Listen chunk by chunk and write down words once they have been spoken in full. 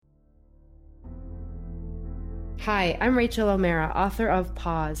Hi, I'm Rachel O'Mara, author of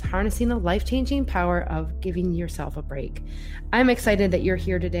Pause, Harnessing the Life-Changing Power of Giving Yourself a Break. I'm excited that you're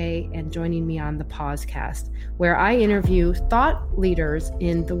here today and joining me on the Pausecast, where I interview thought leaders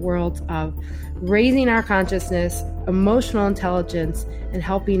in the world of raising our consciousness, emotional intelligence, and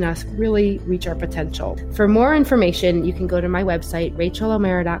helping us really reach our potential. For more information, you can go to my website,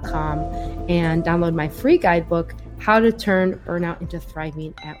 rachelomara.com, and download my free guidebook, How to Turn Burnout into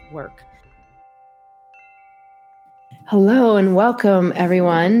Thriving at Work. Hello and welcome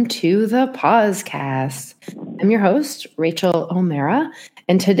everyone to the Pausecast. I'm your host, Rachel O'Mara,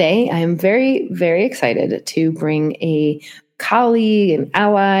 and today I'm very, very excited to bring a colleague, an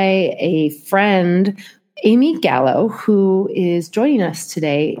ally, a friend, Amy Gallo, who is joining us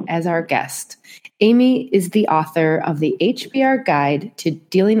today as our guest. Amy is the author of the HBR Guide to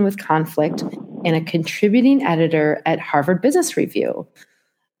Dealing with Conflict and a contributing editor at Harvard Business Review.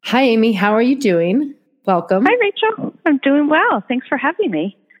 Hi, Amy. How are you doing? Welcome. Hi, Rachel. I'm doing well. Thanks for having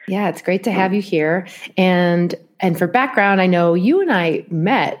me. Yeah, it's great to have you here. And for background, I know you and I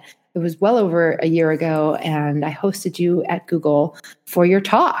met, it was well over a year ago, and I hosted you at Google for your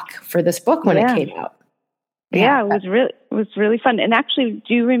talk for this book when it came out. Yeah, it was really fun. And actually,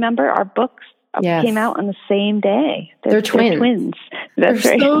 do you remember our books came out on the same day? They're twins. That's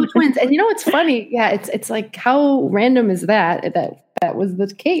They're right. so twins. And you know what's funny? Yeah, it's like, how random is that was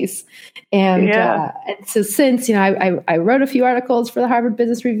the case. And so since, I wrote a few articles for the Harvard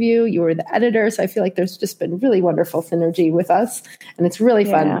Business Review, you were the editor. So I feel like there's just been really wonderful synergy with us. And it's really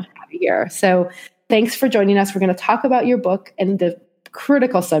fun to have you here. So thanks for joining us. We're going to talk about your book and the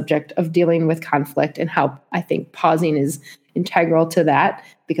critical subject of dealing with conflict and how I think pausing is integral to that.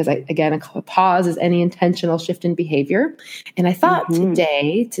 Because a pause is any intentional shift in behavior. And I thought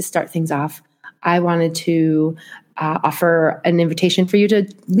today, to start things off, I wanted to offer an invitation for you to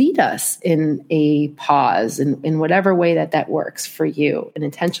lead us in a pause in whatever way that works for you, an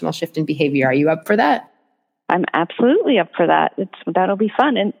intentional shift in behavior. Are you up for that? I'm absolutely up for that. That'll be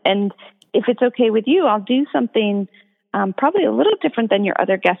fun. And if it's okay with you, I'll do something probably a little different than your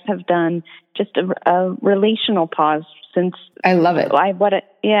other guests have done, just a relational pause. Since I love it. What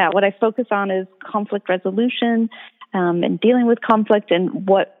I focus on is conflict resolution and dealing with conflict, and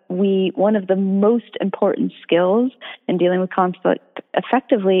one of the most important skills in dealing with conflict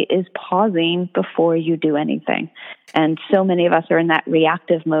effectively is pausing before you do anything. And so many of us are in that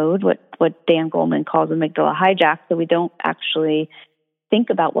reactive mode, what Dan Goleman calls amygdala hijack, so we don't actually think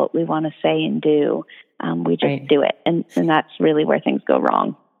about what we want to say and do. We just do it. And that's really where things go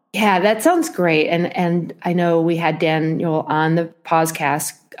wrong. Yeah, that sounds great. And I know we had Daniel on the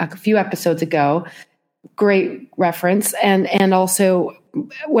Pausecast a few episodes ago. Great reference. And also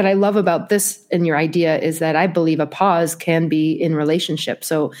what I love about this and your idea is that I believe a pause can be in relationship.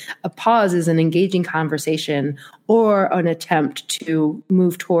 So a pause is an engaging conversation or an attempt to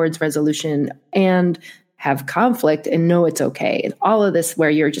move towards resolution and have conflict and know it's okay. And all of this where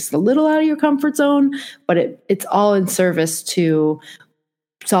you're just a little out of your comfort zone, but it's all in service to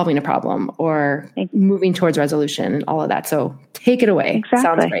solving a problem or moving towards resolution and all of that. So take it away. Exactly.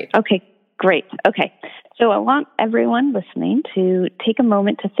 Sounds great. Okay, great. Okay. So I want everyone listening to take a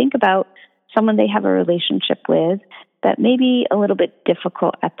moment to think about someone they have a relationship with that may be a little bit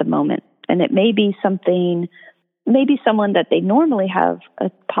difficult at the moment. And it may be someone that they normally have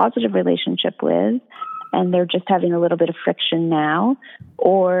a positive relationship with, and they're just having a little bit of friction now,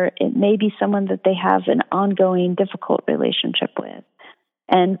 or it may be someone that they have an ongoing difficult relationship with.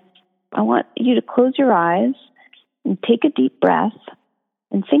 And I want you to close your eyes and take a deep breath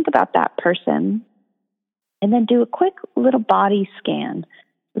and think about that person, and then do a quick little body scan.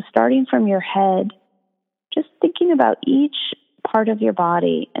 So starting from your head, just thinking about each part of your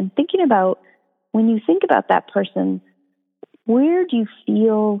body and thinking about when you think about that person, where do you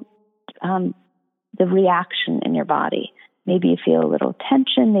feel the reaction in your body? Maybe you feel a little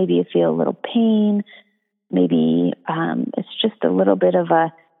tension, maybe you feel a little pain, maybe it's just a little bit of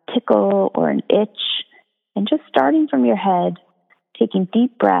a tickle or an itch. And just starting from your head, taking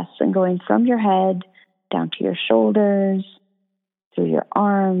deep breaths and going from your head down to your shoulders, through your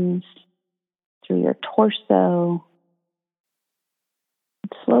arms, through your torso,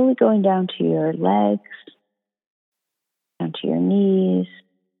 and slowly going down to your legs, down to your knees,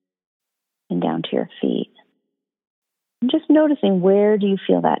 and down to your feet. And just noticing, where do you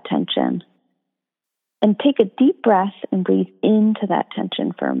feel that tension? And take a deep breath and breathe into that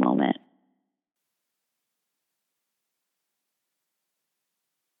tension for a moment.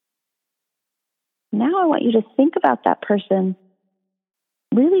 Now I want you to think about that person.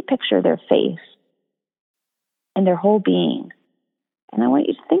 Really picture their face and their whole being. And I want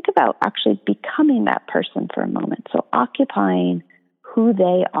you to think about actually becoming that person for a moment. So occupying who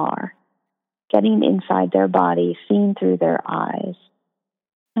they are, getting inside their body, seeing through their eyes.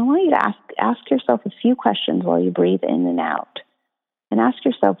 I want you to ask yourself a few questions while you breathe in and out. And ask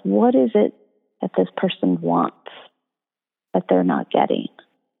yourself, what is it that this person wants that they're not getting?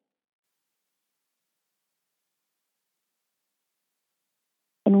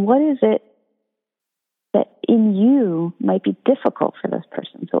 And what is it that in you might be difficult for this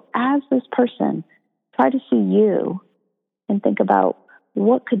person? So as this person, try to see you and think about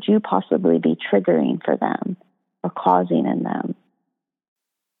what could you possibly be triggering for them or causing in them.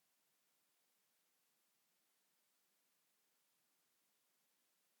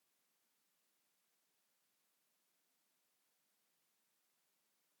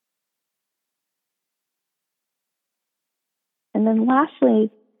 And then lastly,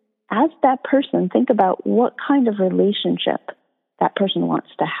 as that person, think about what kind of relationship that person wants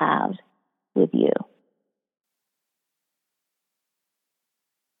to have with you.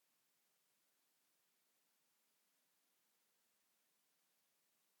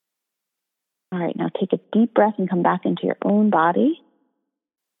 All right, now take a deep breath and come back into your own body.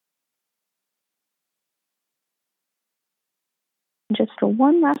 And just for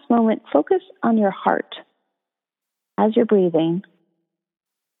one last moment, focus on your heart as you're breathing.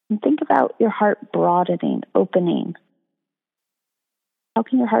 And think about your heart broadening, opening. How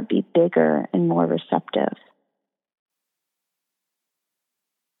can your heart be bigger and more receptive?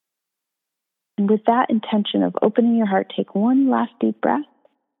 And with that intention of opening your heart, take one last deep breath.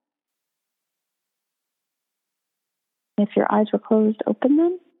 If your eyes were closed, open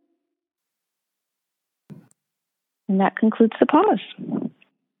them. And that concludes the pause.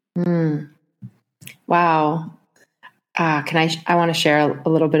 Wow. I want to share a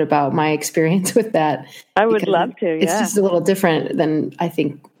little bit about my experience with that. I would love to. Yeah. It's just a little different than I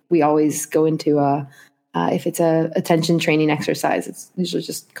think we always go into if it's a attention training exercise. It's usually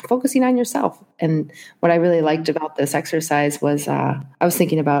just focusing on yourself. And what I really liked about this exercise was I was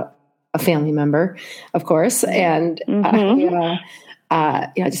thinking about a family member, of course, and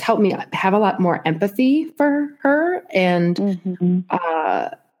just helped me have a lot more empathy for her. And all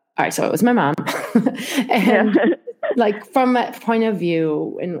right, so it was my mom, and like from that point of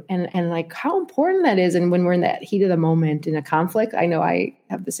view, and like how important that is. And when we're in that heat of the moment in a conflict, I know I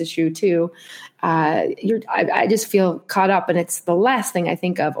have this issue too. I just feel caught up, and it's the last thing I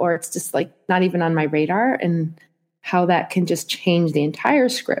think of, or it's just like not even on my radar, and how that can just change the entire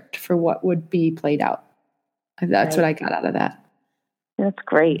script for what would be played out. That's what I got out of that. That's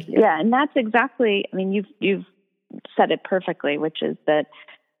great. Yeah. And that's exactly, I mean, you've said it perfectly, which is that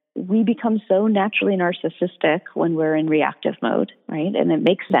we become so naturally narcissistic when we're in reactive mode, right? And it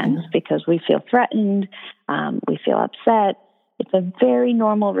makes sense because we feel threatened, we feel upset. It's a very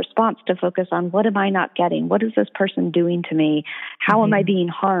normal response to focus on what am I not getting? What is this person doing to me? How am I being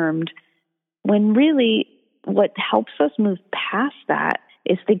harmed? When really what helps us move past that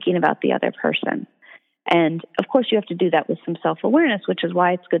is thinking about the other person. And of course, you have to do that with some self-awareness, which is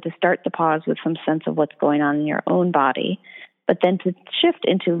why it's good to start the pause with some sense of what's going on in your own body, but then to shift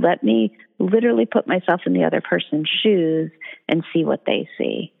into let me literally put myself in the other person's shoes and see what they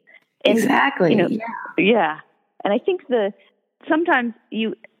see. And, exactly. Yeah. And I think sometimes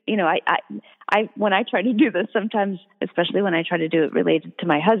I when I try to do this, sometimes, especially when I try to do it related to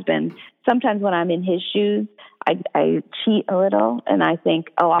my husband, sometimes when I'm in his shoes, I cheat a little and I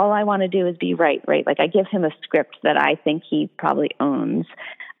think, all I want to do is be right. Like I give him a script that I think he probably owns.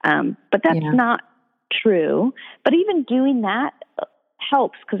 But that's not true. But even doing that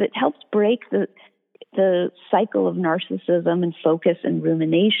helps because it helps break the cycle of narcissism and focus and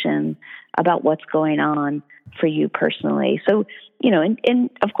rumination about what's going on for you personally. So, and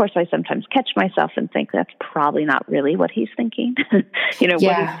of course I sometimes catch myself and think that's probably not really what he's thinking.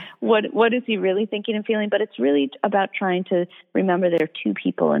 What is he really thinking and feeling? But it's really about trying to remember there are two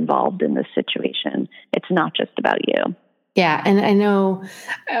people involved in this situation. It's not just about you. Yeah. And I know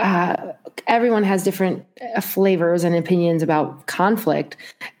everyone has different flavors and opinions about conflict.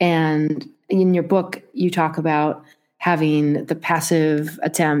 And in your book, you talk about having the passive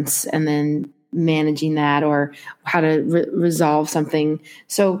attempts and then managing that or how to resolve something.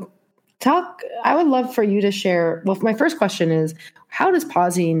 So I would love for you to share. Well, my first question is, how does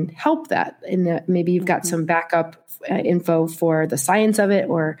pausing help that? And maybe you've got some backup info for the science of it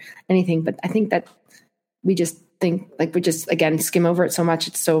or anything, but I think that we just again, skim over it so much.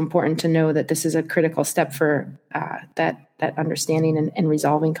 It's so important to know that this is a critical step for that understanding and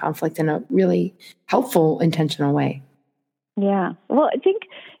resolving conflict in a really helpful, intentional way. Yeah. Well, I think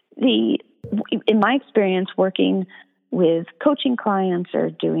in my experience working with coaching clients or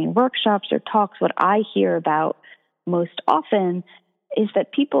doing workshops or talks, what I hear about most often is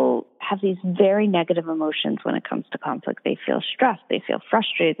that people have these very negative emotions when it comes to conflict. They feel stressed, they feel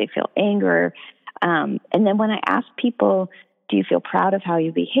frustrated, they feel anger. And then when I ask people, do you feel proud of how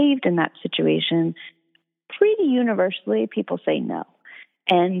you behaved in that situation? Pretty universally, people say no.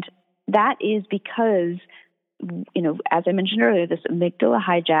 And that is because, as I mentioned earlier, this amygdala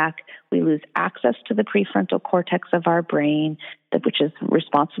hijack, we lose access to the prefrontal cortex of our brain, which is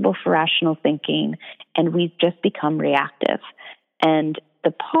responsible for rational thinking, and we just become reactive. And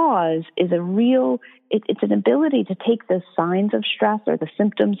the pause is it's an ability to take the signs of stress or the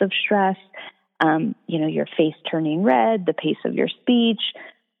symptoms of stress, your face turning red, the pace of your speech,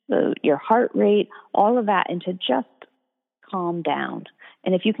 your heart rate, all of that, and to just calm down.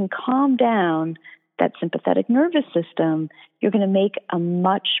 And if you can calm down that sympathetic nervous system, you're going to make a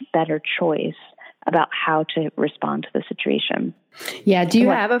much better choice about how to respond to the situation. Yeah. Do you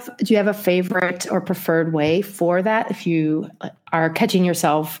have a favorite or preferred way for that? If you are catching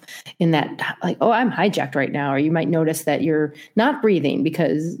yourself in that, like, oh, I'm hijacked right now, or you might notice that you're not breathing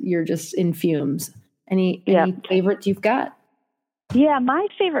because you're just in fumes. Any favorites you've got? Yeah, my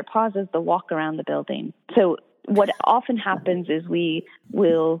favorite pause is the walk around the building. So what often happens is we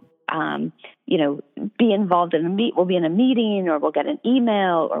will, be involved we'll be in a meeting, or we'll get an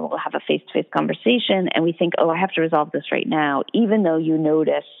email, or we'll have a face-to-face conversation, and we think, oh, I have to resolve this right now, even though you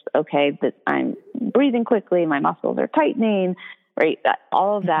notice, okay, that I'm breathing quickly, my muscles are tightening, right?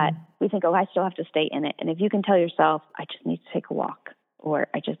 All of that, we think, oh, I still have to stay in it. And if you can tell yourself, I just need to take a walk, or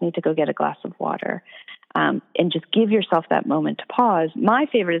I just need to go get a glass of water, and just give yourself that moment to pause. My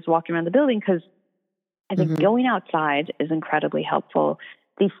favorite is walking around the building, because I think going outside is incredibly helpful.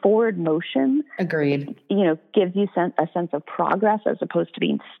 The forward motion, agreed, gives you a sense of progress as opposed to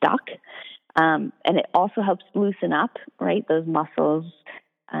being stuck. And it also helps loosen up, right? Those muscles,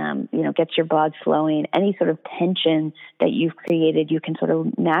 gets your blood flowing. Any sort of tension that you've created, you can sort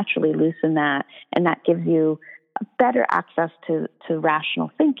of naturally loosen that. And that gives you better access to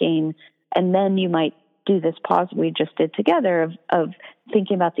rational thinking. And then you might do this pause we just did together of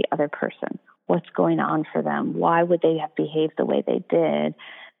thinking about the other person. What's going on for them? Why would they have behaved the way they did?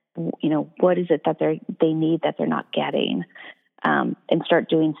 What is it that they need that they're not getting? And start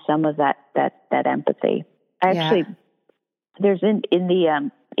doing some of that empathy. There's in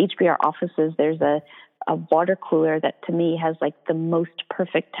the HBR offices, there's a water cooler that to me has like the most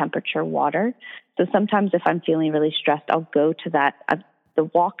perfect temperature water. So sometimes if I'm feeling really stressed, I'll go to the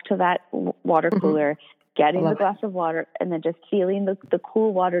walk to that water cooler, getting the glass of water, and then just feeling the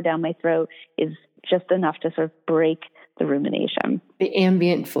cool water down my throat is just enough to sort of break the rumination. The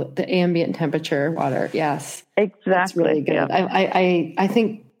ambient temperature water. Yes, exactly. That's really good. Yeah. I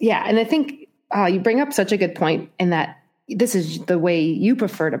think, and I think you bring up such a good point in that this is the way you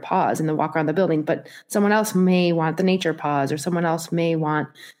prefer to pause in the walk around the building, but someone else may want the nature pause, or someone else may want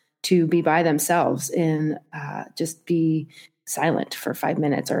to be by themselves and just be silent for 5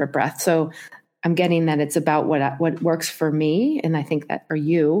 minutes or a breath. So I'm getting that it's about what works for me, and I think that for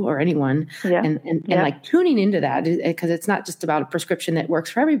you or anyone, and like tuning into that, because it's not just about a prescription that works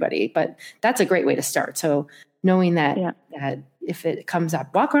for everybody, but that's a great way to start. So knowing that if it comes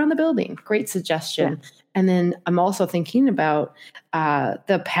up, walk around the building, great suggestion. Yeah. And then I'm also thinking about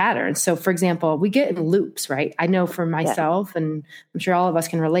the patterns. So for example, we get in loops, right? I know for myself, and I'm sure all of us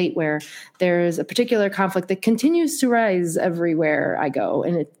can relate, where there's a particular conflict that continues to rise everywhere I go.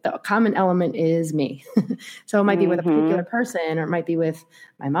 And the common element is me. So it might be with a particular person, or it might be with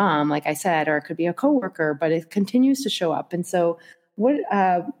my mom, like I said, or it could be a coworker, but it continues to show up. And so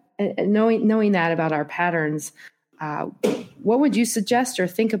knowing that about our patterns, what would you suggest or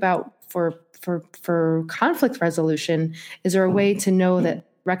think about for conflict resolution? Is there a way to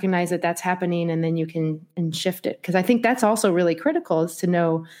recognize that that's happening, and then you can shift it? Because I think that's also really critical, is to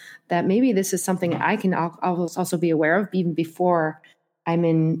know that maybe this is something I'll also be aware of even before I'm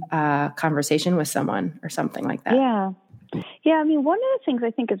in a conversation with someone or something like that. Yeah. Yeah. I mean, one of the things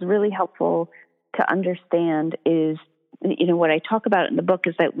I think is really helpful to understand is, what I talk about in the book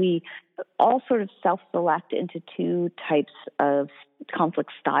is that we all sort of self-select into two types of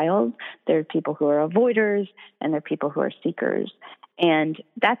conflict styles. There are people who are avoiders, and there are people who are seekers. And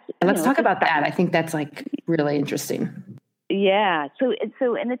let's talk about that. I think that's like really interesting. Yeah. So it's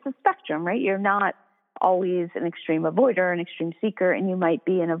a spectrum, right? You're not always an extreme avoider, an extreme seeker, and you might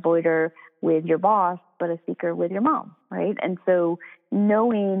be an avoider with your boss, but a seeker with your mom, right? And so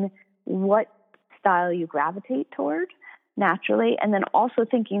knowing what style you gravitate toward naturally, and then also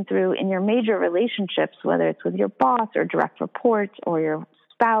thinking through in your major relationships, whether it's with your boss or direct reports or your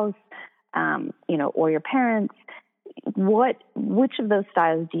spouse, or your parents, which of those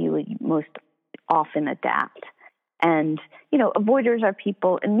styles do you most often adapt? And, avoiders are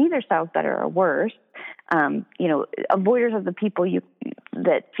people, and neither style is better or worse. Avoiders are the people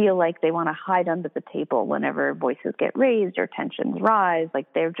that feel like they want to hide under the table whenever voices get raised or tensions rise.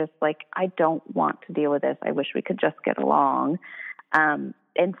 Like they're just like, I don't want to deal with this. I wish we could just get along. And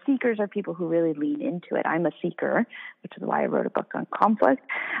seekers are people who really lean into it. I'm a seeker, which is why I wrote a book on conflict.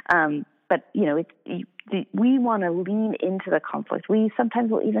 But we want to lean into the conflict. We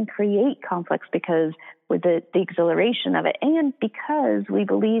sometimes will even create conflicts because with the exhilaration of it, and because we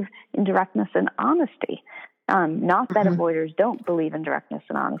believe in directness and honesty. Not that avoiders don't believe in directness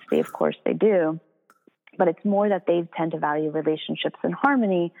and honesty. Of course they do. But it's more that they tend to value relationships and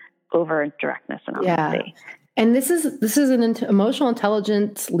harmony over directness and honesty. Yeah. And this is an emotional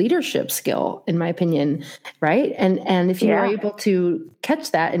intelligence leadership skill, in my opinion, right? And if you are able to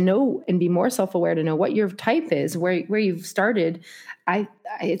catch that and know and be more self-aware to know what your type is, where you've started,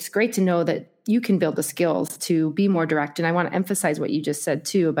 it's great to know that you can build the skills to be more direct. And I want to emphasize what you just said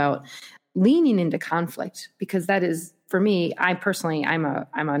too about leaning into conflict, because that is, for me, I'm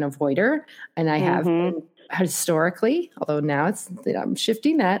an avoider, and I have been historically, although now I'm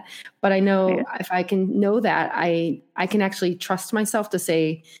shifting that, but I know if I can know that, I can actually trust myself to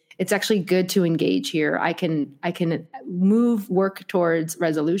say, it's actually good to engage here. I can work towards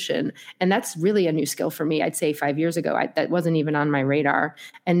resolution. And that's really a new skill for me. I'd say 5 years ago, that wasn't even on my radar.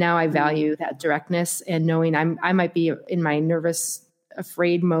 And now I value that directness and knowing I might be in my nervous,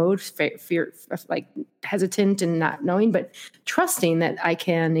 afraid mode, fear, like hesitant and not knowing, but trusting that I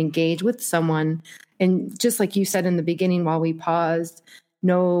can engage with someone. And just like you said in the beginning, while we paused,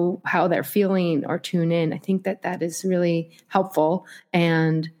 know how they're feeling or tune in. I think that is really helpful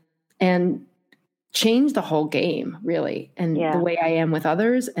and change the whole game, really. And the way I am with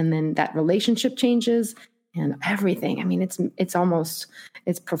others, and then that relationship changes and everything. I mean,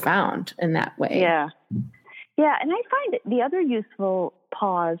 it's profound in that way. Yeah. Yeah. And I find the other useful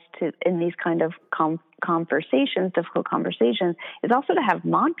pause in these kind of conversations, difficult conversations, is also to have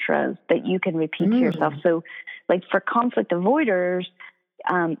mantras that you can repeat to yourself. So like for conflict avoiders,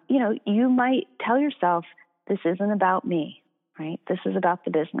 you might tell yourself, this isn't about me, right? This is about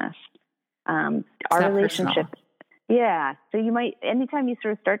the business. Our relationship. Personal. Yeah. So you might, anytime you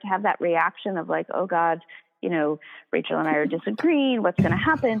sort of start to have that reaction of like, oh God, Rachel and I are disagreeing, what's going to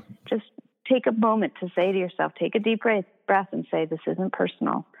happen? Just take a moment to say to yourself, take a deep breath and say, this isn't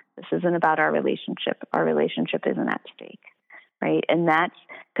personal. This isn't about our relationship. Our relationship isn't at stake. Right. And that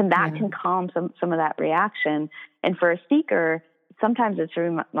can calm some of that reaction. And for a seeker, sometimes it's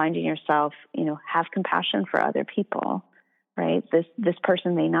reminding yourself, have compassion for other people, right? This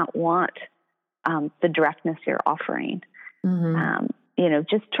person may not want the directness you're offering.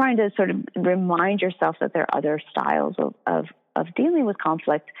 Just trying to sort of remind yourself that there are other styles of dealing with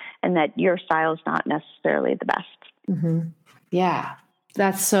conflict, and that your style is not necessarily the best. Yeah,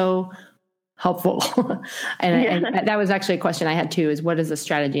 that's so helpful. and that was actually a question I had too, is what is the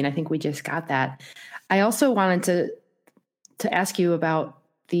strategy? And I think we just got that. I also wanted to ask you about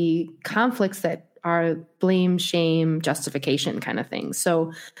the conflicts that are blame, shame, justification kind of things.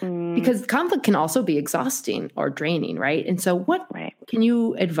 So, because conflict can also be exhausting or draining, right? And so what can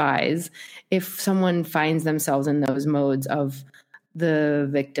you advise if someone finds themselves in those modes of the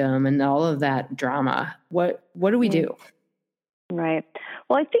victim and all of that drama? What do we do? Right.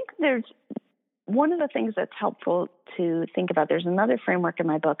 Well, I think there's one of the things that's helpful to think about. There's another framework in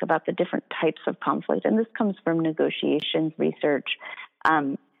my book about the different types of conflict, and this comes from negotiations research.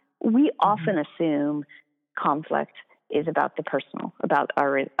 We often assume conflict is about the personal, about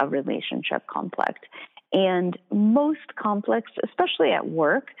a relationship conflict. And most conflicts, especially at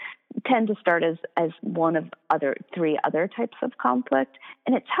work, tend to start as one of three other types of conflict.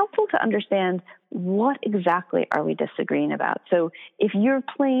 And it's helpful to understand what exactly are we disagreeing about. So if you're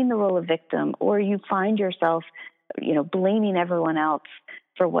playing the role of victim, or you find yourself, blaming everyone else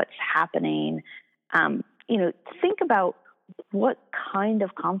for what's happening, think about what kind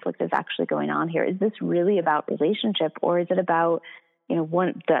of conflict is actually going on here. Is this really about relationship, or is it about,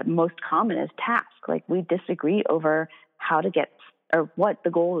 one the most common is task? Like we disagree over how to get, or what the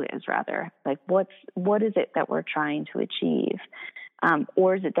goal is rather. Like what is it that we're trying to achieve?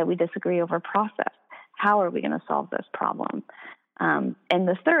 Or is it that we disagree over process? How are we going to solve this problem? And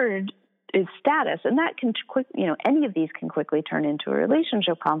the third is status, and that can any of these can quickly turn into a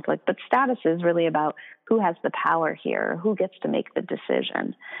relationship conflict, but status is really about who has the power here, who gets to make the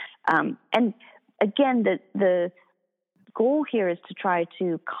decision. And again, the goal here is to try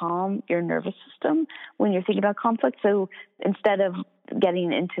to calm your nervous system when you're thinking about conflict. So instead of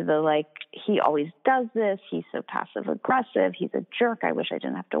getting into the, like, he always does this, he's so passive aggressive, he's a jerk, I wish I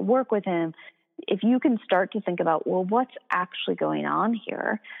didn't have to work with him. If you can start to think about, well, what's actually going on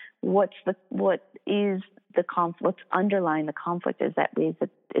here? What is the conflict? What's underlying the conflict? Is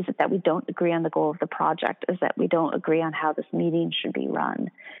it that we don't agree on the goal of the project? Is that we don't agree on how this meeting should be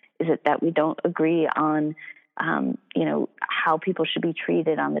run? Is it that we don't agree on, how people should be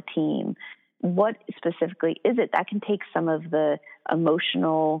treated on the team? What specifically is it that can take some of the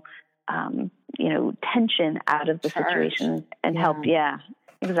emotional, tension out of the situation and help? Yeah,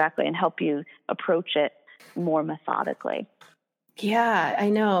 exactly. And help you approach it more methodically. Yeah, I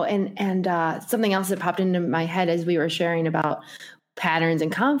know. And something else that popped into my head as we were sharing about patterns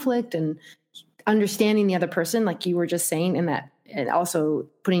and conflict and understanding the other person, like you were just saying, and also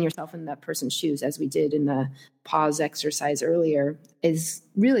putting yourself in that person's shoes, as we did in the pause exercise earlier, is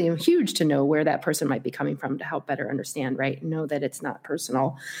really huge to know where that person might be coming from to help better understand, right? Know that it's not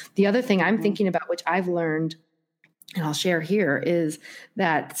personal. The other thing I'm thinking about, which I've learned, and I'll share here, is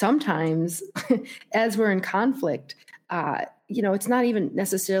that sometimes as we're in conflict, it's not even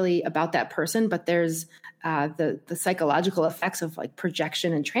necessarily about that person, but there's the psychological effects of like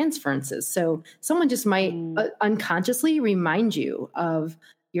projection and transferences. So someone just might unconsciously remind you of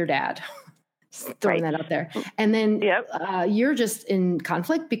your dad. Throwing that out there. And then you're just in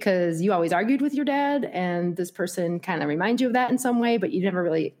conflict because you always argued with your dad, and this person kind of reminds you of that in some way, but you never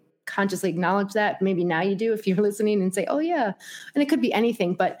really consciously acknowledge that. Maybe now you do if you're listening and say, oh yeah. And it could be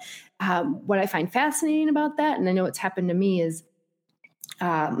anything. But what I find fascinating about that, and I know it's happened to me, is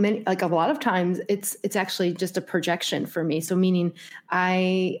a lot of times it's actually just a projection for me. So meaning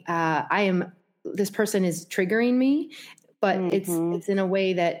I am, this person is triggering me, but it's in a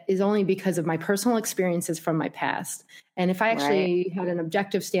way that is only because of my personal experiences from my past. And if I actually had an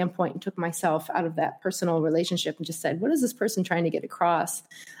objective standpoint and took myself out of that personal relationship and just said, what is this person trying to get across?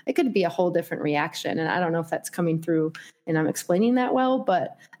 It could be a whole different reaction. And I don't know if that's coming through and I'm explaining that well,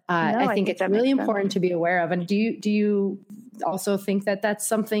 but I think it's really important to be aware of. And do you also think that that's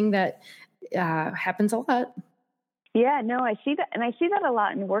something that happens a lot? Yeah, no, I see that. And I see that a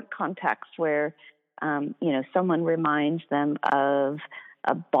lot in work contexts where, someone reminds them of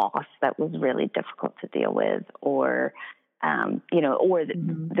a boss that was really difficult to deal with, or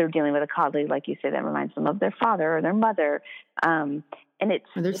they're dealing with a colleague, like you say, that reminds them of their father or their mother. And it's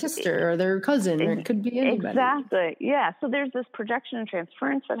or their sister or their cousin, or it could be anybody. Exactly. Yeah. So there's this projection and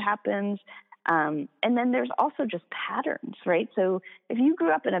transference that happens. And then there's also just patterns, right? So if you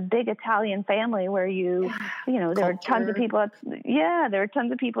grew up in a big Italian family where there are tons of people at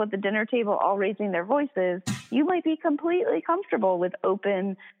the dinner table all raising their voices, you might be completely comfortable with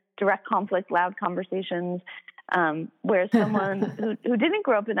open, direct conflict, loud conversations. Whereas someone who didn't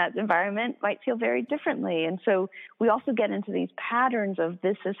grow up in that environment might feel very differently. And so we also get into these patterns of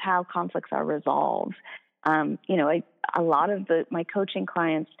this is how conflicts are resolved. A lot of my coaching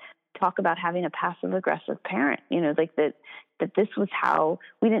clients talk about having a passive aggressive parent, like that this was how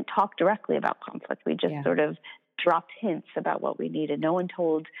we didn't talk directly about conflict. We just sort of dropped hints about what we needed. No one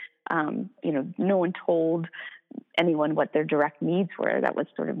told anyone what their direct needs were. That was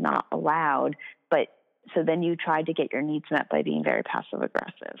sort of not allowed. But so then you tried to get your needs met by being very passive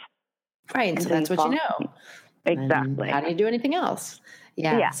aggressive. Right. And so that's what you know. Exactly. And how do you do anything else?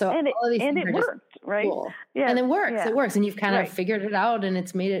 Yeah. So all of these things it worked, right? Cool. Yeah. And it works. Yeah. It works. And you've kind of figured it out and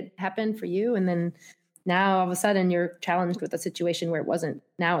it's made it happen for you. And then now all of a sudden you're challenged with a situation where it wasn't.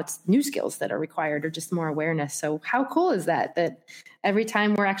 Now it's new skills that are required or just more awareness. So how cool is that every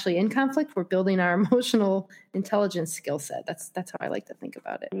time we're actually in conflict, we're building our emotional intelligence skill set. That's how I like to think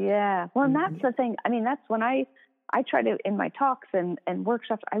about it. Yeah. Well, and that's the thing. I mean, that's when I try to, in my talks and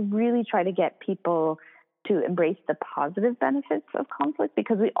workshops, I really try to get people to embrace the positive benefits of conflict,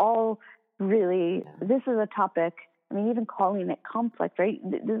 because we all really, this is a topic, I mean, even calling it conflict, right?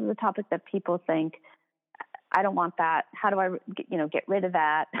 This is a topic that people think, I don't want that. How do I, get rid of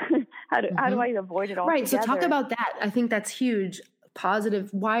that? How do I avoid it altogether? Right. So talk about that. I think that's huge. Positive.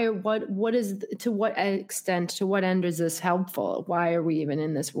 Why or what is, to what extent, to what end is this helpful? Why are we even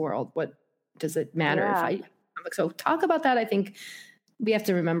in this world? What does it matter so talk about that. I think we have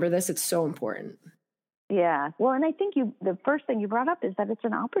to remember this. It's so important. Yeah. Well, and I think the first thing you brought up is that it's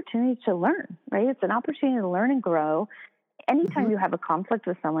an opportunity to learn, right? It's an opportunity to learn and grow. Anytime you have a conflict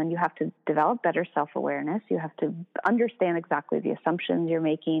with someone, you have to develop better self-awareness. You have to understand exactly the assumptions you're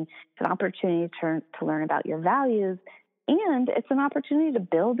making. It's an opportunity to learn about your values, and it's an opportunity to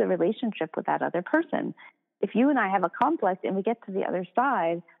build a relationship with that other person. If you and I have a conflict and we get to the other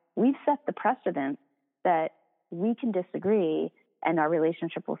side, we've set the precedent that we can disagree and our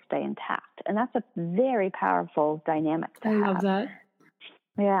relationship will stay intact. And that's a very powerful dynamic to have. I love that.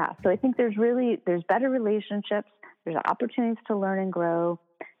 Yeah. So I think there's better relationships. There's opportunities to learn and grow.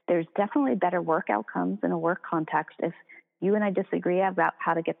 There's definitely better work outcomes in a work context. If you and I disagree about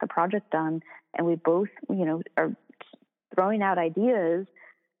how to get the project done, and we both, are throwing out ideas,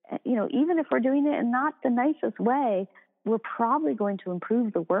 even if we're doing it in not the nicest way, we're probably going to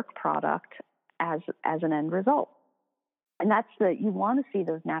improve the work product as an end result. And you want to see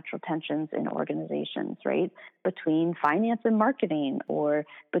those natural tensions in organizations, right? Between finance and marketing, or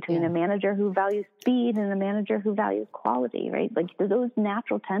between a manager who values speed and a manager who values quality, right? Like those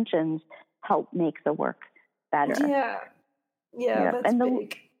natural tensions help make the work better. Yeah, that's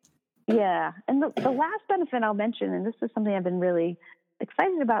big. Yeah. And the last benefit I'll mention, and this is something I've been really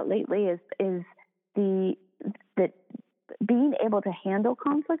excited about lately, is that being able to handle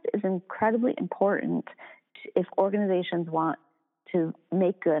conflict is incredibly important if organizations want to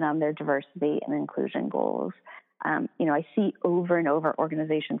make good on their diversity and inclusion goals. I see over and over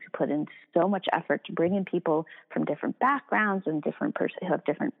organizations who put in so much effort to bring in people from different backgrounds and who have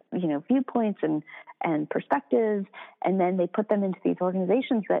different, viewpoints and perspectives, and then they put them into these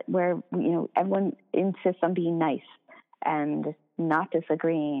organizations where everyone insists on being nice and not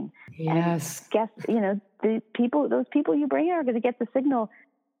disagreeing. Yes. And those people you bring in are going to get the signal: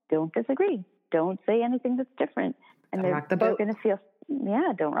 don't disagree, don't say anything that's different, and they're going to feel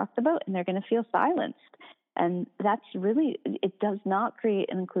don't rock the boat, and they're going to feel silenced. And that's really, it does not create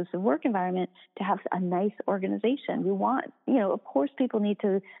an inclusive work environment to have a nice organization. We want, of course, people need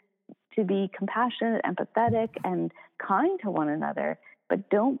to be compassionate, empathetic, and kind to one another, but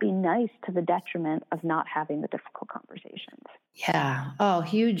don't be nice to the detriment of not having the difficult conversations. Yeah. Oh,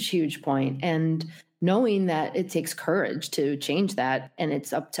 huge, huge point. And knowing that it takes courage to change that, and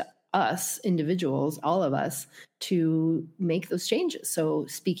it's up to us individuals, all of us, to make those changes. So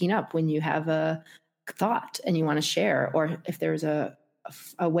speaking up when you have a thought and you want to share, or if there's a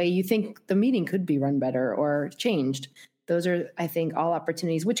way you think the meeting could be run better or changed, those are, I think, all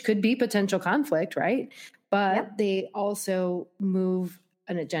opportunities, which could be potential conflict, right? But they also move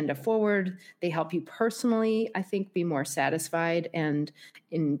an agenda forward. They help you personally, I think, be more satisfied and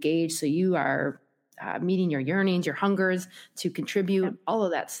engaged. So you are meeting your yearnings, your hungers to contribute, all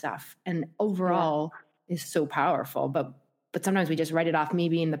of that stuff. And overall is so powerful. But sometimes we just write it off, me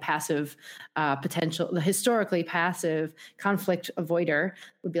being the passive the historically passive conflict avoider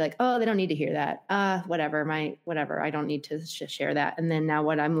would be like, oh, they don't need to hear that. Whatever, I don't need to share that. And then now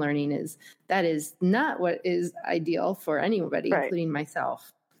what I'm learning is that is not what is ideal for anybody, including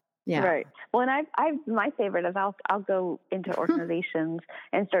myself. Yeah. Right. Well, and I've my favorite is I'll go into organizations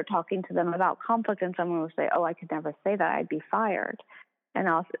and start talking to them about conflict, and someone will say, oh, I could never say that, I'd be fired. And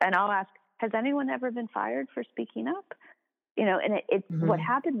I'll ask, has anyone ever been fired for speaking up? And what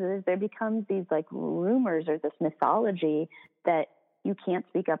happens is there becomes these like rumors or this mythology that you can't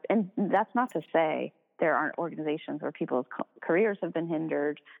speak up. And that's not to say there aren't organizations where people's careers have been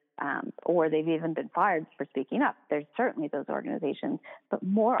hindered, or they've even been fired for speaking up. There's certainly those organizations, but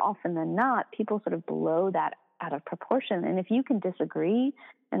more often than not, people sort of blow that out of proportion. And if you can disagree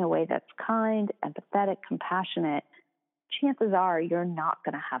in a way that's kind, empathetic, compassionate, chances are you're not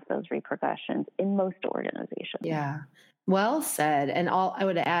going to have those repercussions in most organizations. Yeah. Well said. And I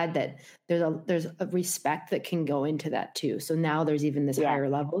would add that there's a respect that can go into that too. So now there's even this higher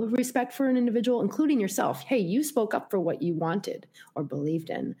level of respect for an individual, including yourself. Hey, you spoke up for what you wanted or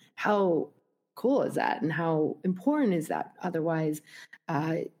believed in. How cool is that? And how important is that? Otherwise,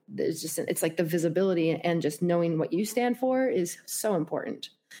 it's like the visibility and just knowing what you stand for is so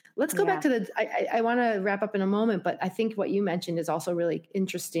important. Let's go back to I want to wrap up in a moment, but I think what you mentioned is also really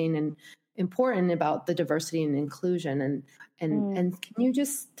interesting and important about the diversity and inclusion. And can you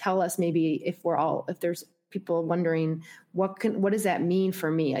just tell us maybe if there's people wondering what does that mean for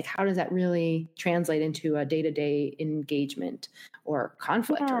me? Like, how does that really translate into a day-to-day engagement or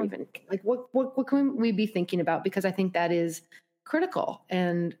conflict, or even like what can we be thinking about? Because I think that is critical,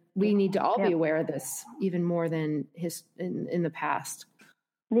 and we need to all be aware of this even more than in the past.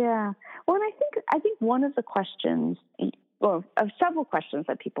 Yeah. Well, and I think one of the questions, of several questions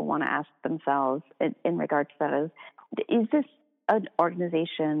that people want to ask themselves in regard to that is this an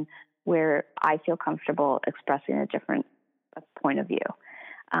organization where I feel comfortable expressing a different point of view?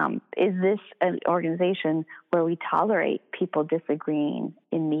 Is this an organization where we tolerate people disagreeing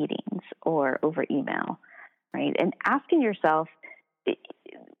in meetings or over email, right? And asking yourself,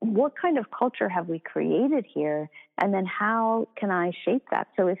 what kind of culture have we created here? And then how can I shape that?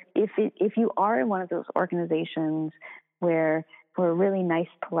 So if you are in one of those organizations where we're a really nice,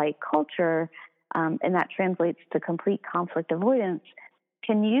 polite culture, and that translates to complete conflict avoidance,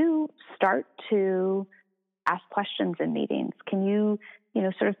 can you start to ask questions in meetings? Can you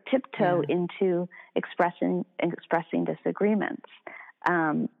sort of tiptoe into expressing disagreements.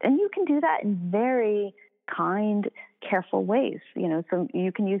 And you can do that in very kind, careful ways. So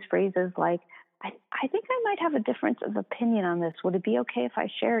you can use phrases like, I think I might have a difference of opinion on this. Would it be okay if I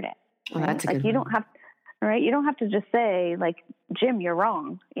shared it? Well, that's a like good you one. don't have, right? You don't have to just say like, Jim, you're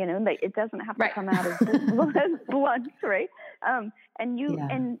wrong. Like it doesn't have to come out as blunt, right?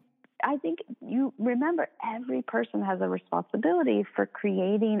 And I think you remember every person has a responsibility for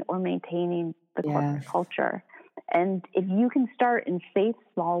creating or maintaining the corporate culture. And if you can start in safe,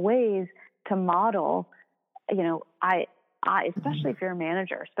 small ways to model, especially if you're a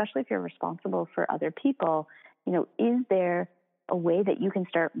manager, especially if you're responsible for other people, is there a way that you can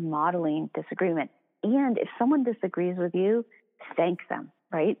start modeling disagreement? And if someone disagrees with you, thank them,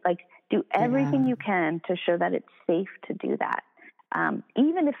 right? Like do everything you can to show that it's safe to do that.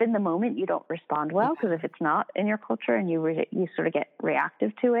 Even if in the moment you don't respond well, because if it's not in your culture and you sort of get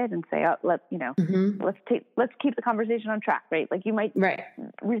reactive to it and say, let's keep the conversation on track, right? Like you might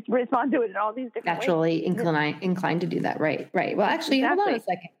respond to it in all these different naturally ways. inclined to do that. Right. Well, actually, hold on a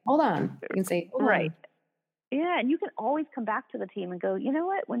second. Hold on. You can say, hold on. Yeah. And you can always come back to the team and go, you know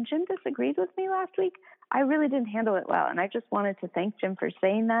what, when Jim disagreed with me last week, I really didn't handle it well. And I just wanted to thank Jim for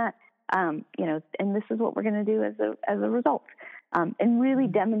saying that, and this is what we're going to do as a result. And really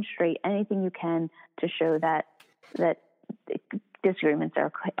demonstrate anything you can to show that disagreements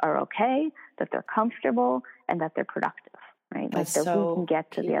are okay, that they're comfortable, and that they're productive, right? That's like that we can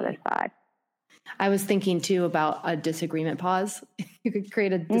get to the other side. I was thinking too about a disagreement pause. You could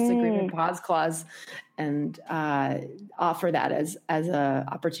create a disagreement pause clause and offer that as a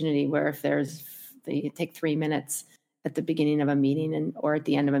opportunity where if you take 3 minutes at the beginning of a meeting or at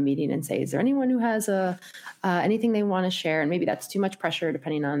the end of a meeting and say, is there anyone who has anything they want to share? And maybe that's too much pressure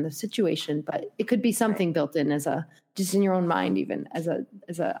depending on the situation, but it could be something built in as just in your own mind, even as a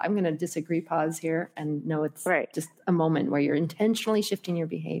I'm going to disagree pause here and know it's just a moment where you're intentionally shifting your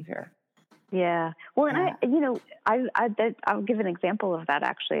behavior. Yeah. Well, and I'll give an example of that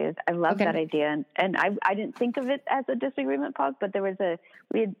actually. I love that idea. And I didn't think of it as a disagreement pause, but there was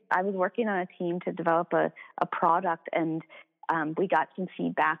I was working on a team to develop a product, and we got some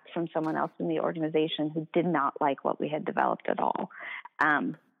feedback from someone else in the organization who did not like what we had developed at all.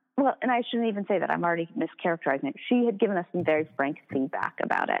 Well, and I shouldn't even say that. I'm already mischaracterizing it. She had given us some very frank feedback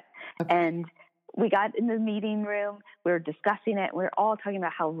about it. And we got in the meeting room, we were discussing it. We were all talking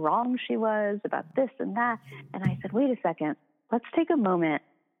about how wrong she was about this and that. And I said, wait a second, let's take a moment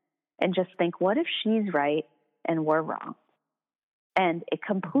and just think, what if she's right and we're wrong? And it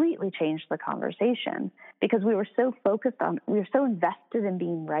completely changed the conversation because we were so invested in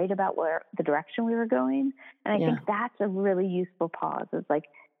being right about where the direction we were going. And I think that's a really useful pause. It's like,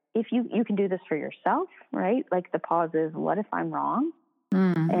 if you can do this for yourself, right? Like the pause is, what if I'm wrong?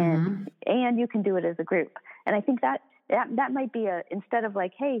 And you can do it as a group. And I think that might be instead of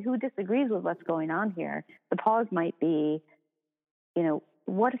like, hey, who disagrees with what's going on here? The pause might be,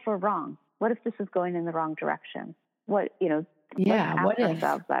 what if we're wrong? What if this is going in the wrong direction? What if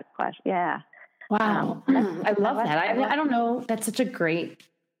ourselves that question? Yeah. Wow. I love that. I don't know. That's such a great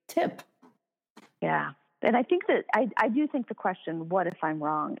tip. Yeah. And I think that I do think the question, what if I'm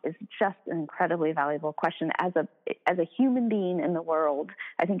wrong, is just an incredibly valuable question as a human being in the world.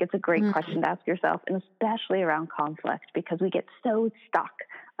 I think it's a great question to ask yourself, and especially around conflict, because we get so stuck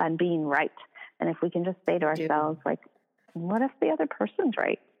on being right. And if we can just say to ourselves, like, what if the other person's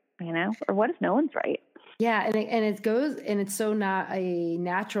right? Or what if no one's right? Yeah. And it's so not a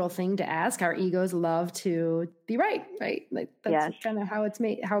natural thing to ask. Our egos love to be right. Like that's kind of how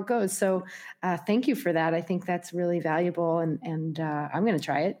how it goes. So thank you for that. I think that's really valuable. And I'm going to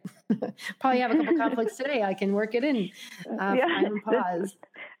try it. Probably have a couple conflicts today. I can work it in. Find pause.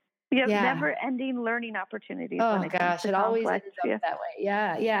 Never-ending learning opportunities. Oh gosh, it always ends up that way.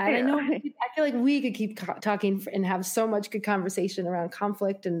 Yeah. And I know I feel like we could keep talking and have so much good conversation around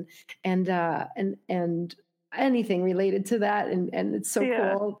conflict and anything related to that. And it's so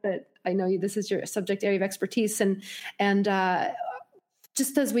cool that I know this is your subject area of expertise. And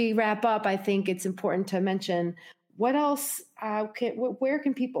just as we wrap up, I think it's important to mention what else. Where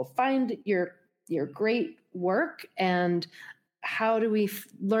can people find your great work, and how do we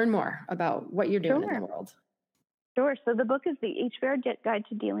learn more about what you're doing in the world? Sure. So the book is The HBR Guide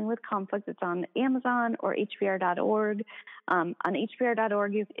to Dealing with Conflict. It's on Amazon or hbr.org. On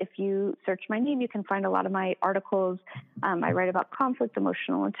hbr.org, if you search my name, you can find a lot of my articles. I write about conflict,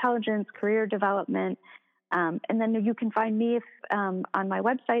 emotional intelligence, career development. And then you can find me on my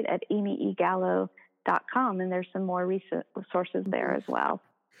website at amyegallo.com, and there's some more recent sources there as well.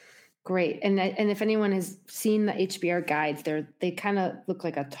 Great. And if anyone has seen the HBR guides, they kind of look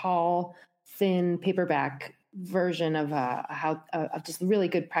like a tall, thin paperback version of of just really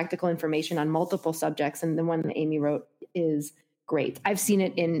good practical information on multiple subjects. And the one that Amy wrote is great. I've seen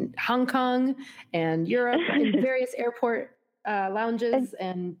it in Hong Kong and Europe in various airport lounges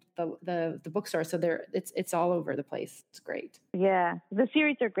and the bookstore. So it's all over the place. It's great. Yeah, the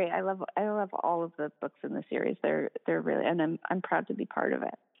series are great. I love all of the books in the series. They're really, and I'm proud to be part of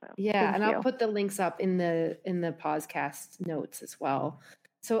it. So, yeah, and I'll put the links up in the Pausecast notes as well.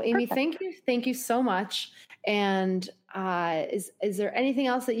 So Amy, thank you so much. And is there anything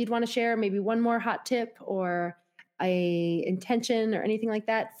else that you'd want to share? Maybe one more hot tip or a intention or anything like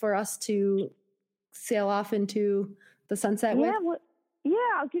that for us to sail off into the sunset with?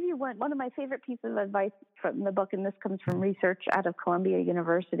 I'll give you one of my favorite pieces of advice from the book, and this comes from research out of Columbia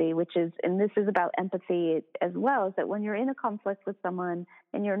University, and this is about empathy as well, is that when you're in a conflict with someone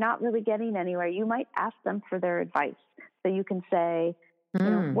and you're not really getting anywhere, you might ask them for their advice. So you can say,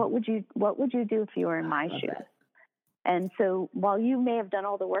 what would you do if you were in my shoes? And so while you may have done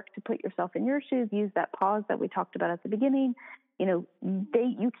all the work to put yourself in your shoes, use that pause that we talked about at the beginning, you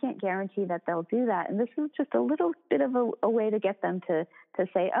can't guarantee that they'll do that. And this is just a little bit of a way to get them to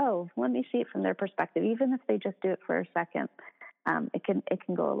say, oh, let me see it from their perspective. Even if they just do it for a second, it can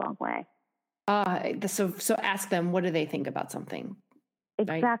go a long way. So ask them, what do they think about something?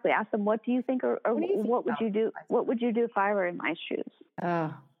 Exactly. Right? Ask them, what do you think, or what would you do? What would you do if I were in my shoes?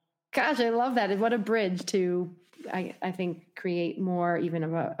 Oh, gosh, I love that. What a bridge to, I think, create more even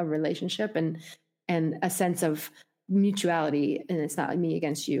of a relationship and a sense of mutuality, and it's not like me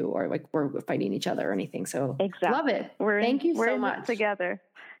against you or like we're fighting each other or anything. So exactly. Love it. Thank you so much. Together.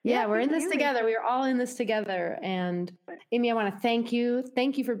 Yeah, we're in this together. We are all in this together. And Amy, I want to thank you.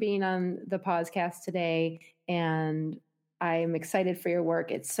 Thank you for being on the podcast today. And I'm excited for your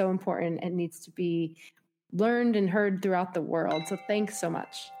work. It's so important and needs to be learned and heard throughout the world. So thanks so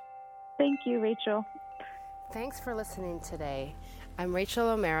much. Thank you, Rachel. Thanks for listening today. I'm Rachel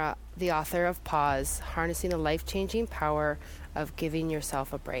O'Mara, the author of Pause, Harnessing the Life-Changing Power of Giving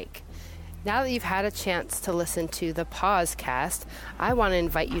Yourself a Break. Now that you've had a chance to listen to the Pausecast, I want to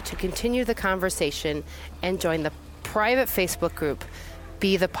invite you to continue the conversation and join the private Facebook group,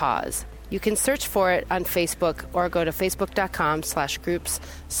 Be the Pause. You can search for it on Facebook or go to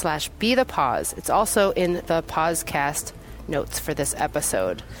facebook.com/groups/Be the Pause. It's also in the Pausecast notes for this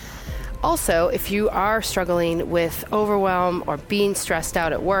episode. Also, if you are struggling with overwhelm or being stressed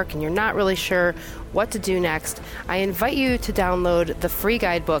out at work and you're not really sure what to do next, I invite you to download the free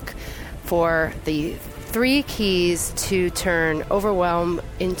guidebook for the 3 keys to turn overwhelm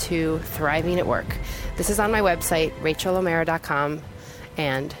into thriving at work. This is on my website, rachelomera.com,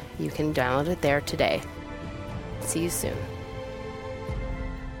 and you can download it there today. See you soon.